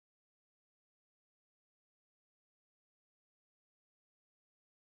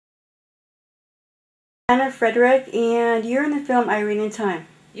Tanna Frederick, and you're in the film Irene in Time.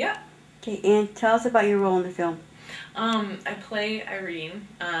 Yeah. Okay, and tell us about your role in the film. I play Irene.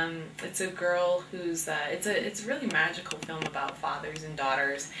 It's a girl who's it's a really magical film about fathers and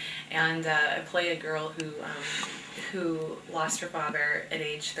daughters, and I play a girl who lost her father at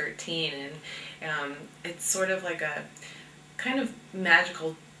age 13, and it's sort of like a kind of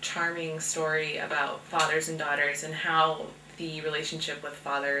magical, charming story about fathers and daughters and how the relationship with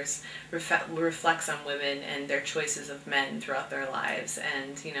fathers reflects on women and their choices of men throughout their lives,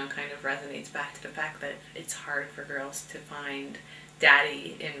 and kind of resonates back to the fact that it's hard for girls to find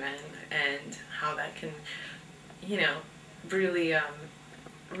daddy in men, and how that can really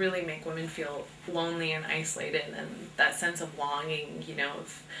really make women feel lonely and isolated, and that sense of longing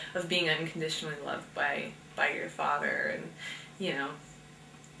of being unconditionally loved by your father, and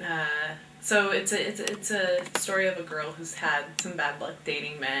so it's a story of a girl who's had some bad luck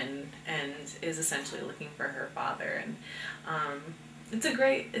dating men and is essentially looking for her father, and it's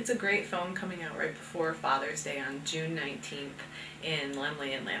a great film coming out right before Father's Day on June 19th in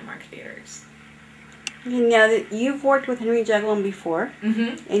Lemley and Landmark Theaters. Now, you've worked with Henry Jaglom before,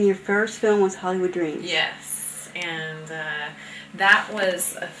 and your first film was Hollywood Dreams. Yes, and that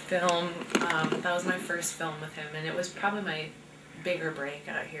was a film, that was my first film with him, and it was probably my bigger break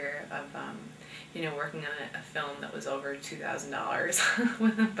out here of working on a film that was over $2,000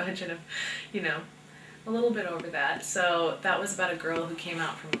 with a budget of a little bit over that. So that was about a girl who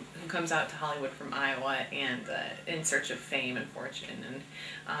comes out to Hollywood from Iowa, and in search of fame and fortune,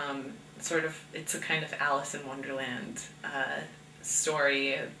 and it's a kind of Alice in Wonderland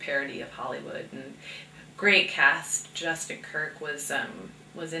story, a parody of Hollywood, and great cast. Justin Kirk was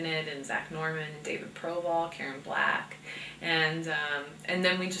in it, and Zach Norman, David Proval, Karen Black, and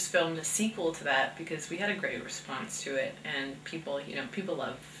then we just filmed a sequel to that because we had a great response to it, and people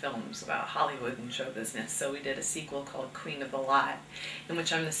love films about Hollywood and show business, so we did a sequel called Queen of the Lot, in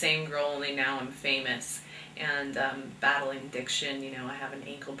which I'm the same girl, only now I'm famous and battling addiction. I have an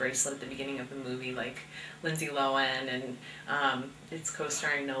ankle bracelet at the beginning of the movie like Lindsay Lohan, and it's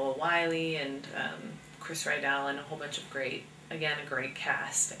co-starring Noah Wiley and Chris Rydell, and a whole bunch of a great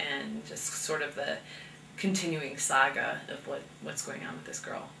cast, and just sort of the continuing saga of what's going on with this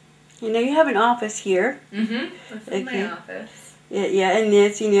girl. You have an office here. That's in my office. Yeah, and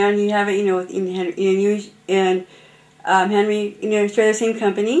it's and you have it with you and Henry share the same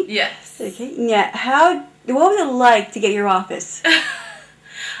company. Yes. Okay. Yeah. What was it like to get your office?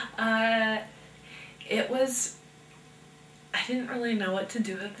 It was. I didn't really know what to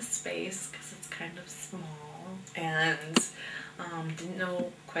do with the space because it's kind of small, and didn't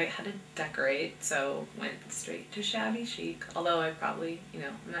know quite how to decorate, so went straight to Shabby Chic, although I probably,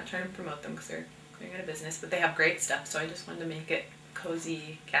 I'm not trying to promote them because they're going out of business, but they have great stuff, so I just wanted to make it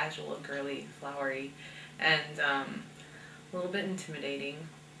cozy, casual, girly, flowery, and a little bit intimidating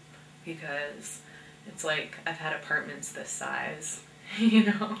because it's like I've had apartments this size,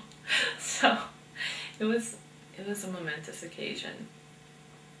 so it was a momentous occasion.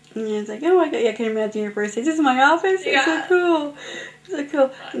 Yeah, it's like, oh my god, I can imagine your first day. This is my office? Yeah. It's so cool. It's so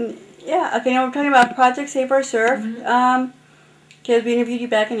cool. Yeah, okay, now we're talking about Project Save Our Surf. Okay, we interviewed you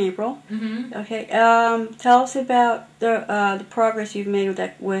back in April. Okay, tell us about the progress you've made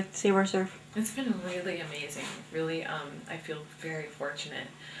with Save Our Surf. It's been really amazing. Really, I feel very fortunate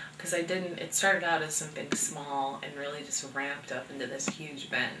because it started out as something small and really just ramped up into this huge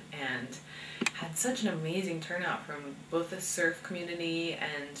event, and had such an amazing turnout from both the surf community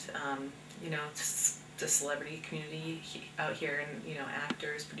and the celebrity community out here, and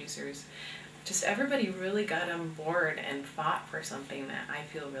actors, producers, just everybody really got on board and fought for something that I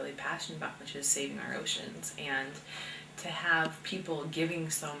feel really passionate about, which is saving our oceans. And to have people giving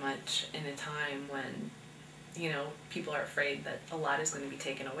so much in a time when people are afraid that a lot is going to be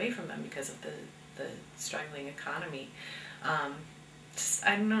taken away from them because of the struggling economy.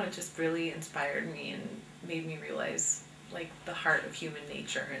 I don't know, it just really inspired me and made me realize like the heart of human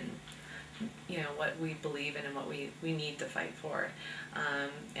nature, and what we believe in and what we need to fight for.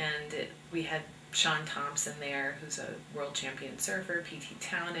 We had Sean Thompson there, who's a world champion surfer, P.T.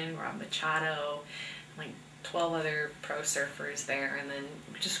 Townend, Rob Machado, like 12 other pro surfers there, and then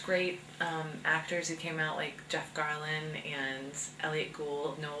just great actors who came out like Jeff Garlin and Elliot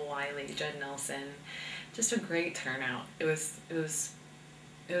Gould, Noah Wiley, Judd Nelson. Just a great turnout. It was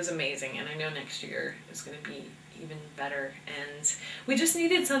amazing, and I know next year is going to be even better. And we just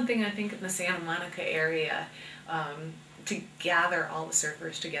needed something, I think, in the Santa Monica area to gather all the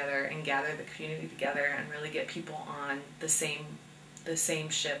surfers together and gather the community together and really get people on the same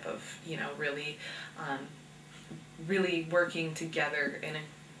ship of really really working together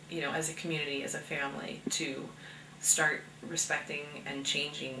you know, as a community, as a family, to start respecting and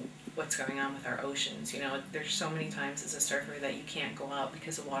changing what's going on with our oceans. You know, there's so many times as a surfer that you can't go out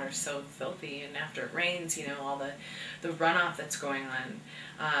because the water's so filthy, and after it rains, you know, all the runoff that's going on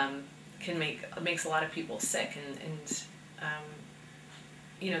makes a lot of people sick, and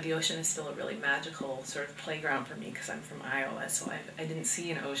you know, the ocean is still a really magical sort of playground for me because I'm from Iowa, so I didn't see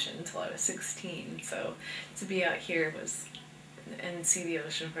an ocean until I was 16. So to be out here and see the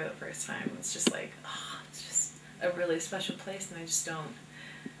ocean for the first time, it's just like, oh, it's just a really special place, and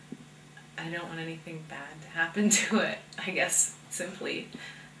I don't want anything bad to happen to it, I guess, simply.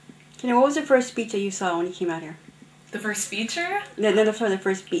 You know, what was the first beach that you saw when you came out here? The first feature? No, the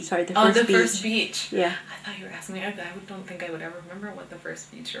first beach. Sorry, the first beach. Oh, the first beach. Yeah. I thought you were asking me. I don't think I would ever remember what the first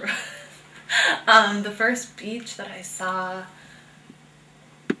feature was. The first beach that I saw,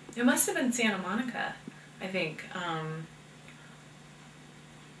 it must have been Santa Monica, I think. I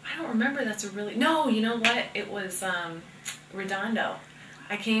don't remember. No, you know what? It was Redondo.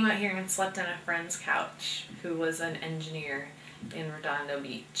 I came out here and slept on a friend's couch who was an engineer in Redondo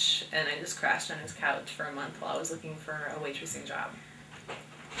Beach, and I just crashed on his couch for a month while I was looking for a waitressing job.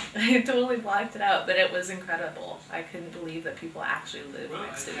 I totally blocked it out, but it was incredible. I couldn't believe that people actually live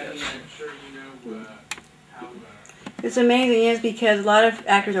next to the ocean. It's amazing, is because a lot of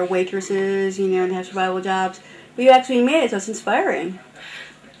actors are waitresses, you know, and have survival jobs. But you actually made it, so it's inspiring.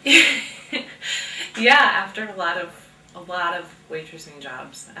 Yeah, after a lot of waitressing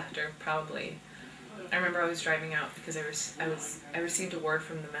jobs, after probably, I remember I was driving out because I received a word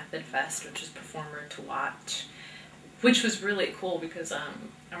from the Method Fest, which is Performer to Watch, which was really cool because I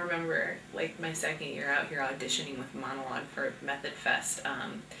remember like my second year out here auditioning with Monologue for Method Fest,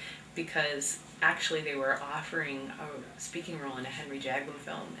 because actually they were offering a speaking role in a Henry Jaglom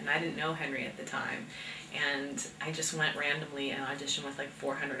film, and I didn't know Henry at the time, and I just went randomly and auditioned with like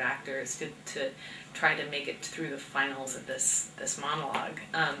 400 actors to try to make it through the finals of this monologue,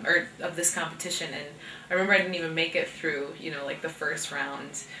 or of this competition. And I remember I didn't even make it through, you know, like the first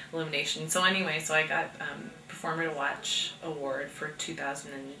round elimination. So anyway, so I got Performer to Watch award for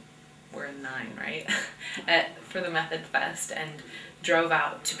 2009, right? For the Method Fest, and drove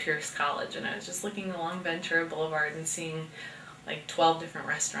out to Pierce College, and I was just looking along Ventura Boulevard and seeing like 12 different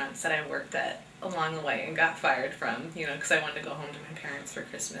restaurants that I worked at along the way and got fired from, you know, because I wanted to go home to my parents for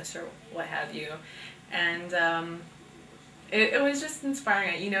Christmas or what have you. And it was just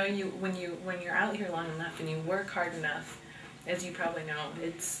inspiring. You know, when you're out here long enough and you work hard enough, as you probably know,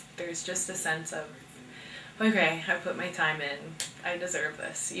 there's just a sense of, okay, I put my time in, I deserve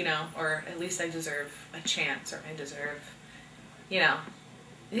this, you know, or at least I deserve a chance, or I deserve, you know,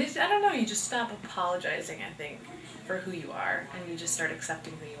 I don't know, you just stop apologizing, I think, for who you are, and you just start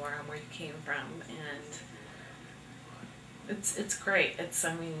accepting who you are and where you came from, and it's great.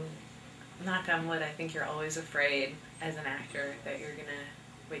 I mean, knock on wood, I think you're always afraid as an actor that you're gonna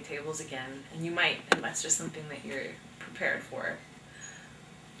wait tables again, and you might, and that's just something that you're prepared for.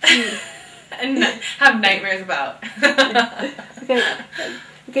 And have nightmares about.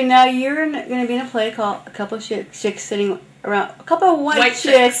 Okay, now you're going to be in a play called A Couple of Chicks Sitting Around, a couple of white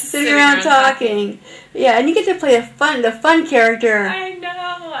chicks sitting around talking. Yeah, and you get to play the fun character. I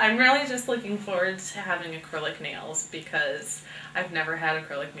know. I'm really just looking forward to having acrylic nails, because I've never had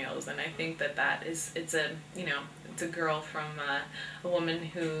acrylic nails, and I think it's a girl from a woman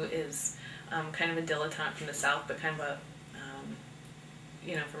who is kind of a dilettante from the South, but kind of a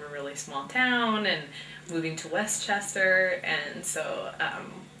you know, from a really small town, and moving to Westchester, and so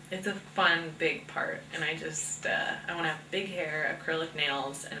it's a fun, big part, and I want to have big hair, acrylic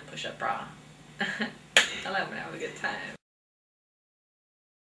nails, and a push-up bra. I love it. Have a good time.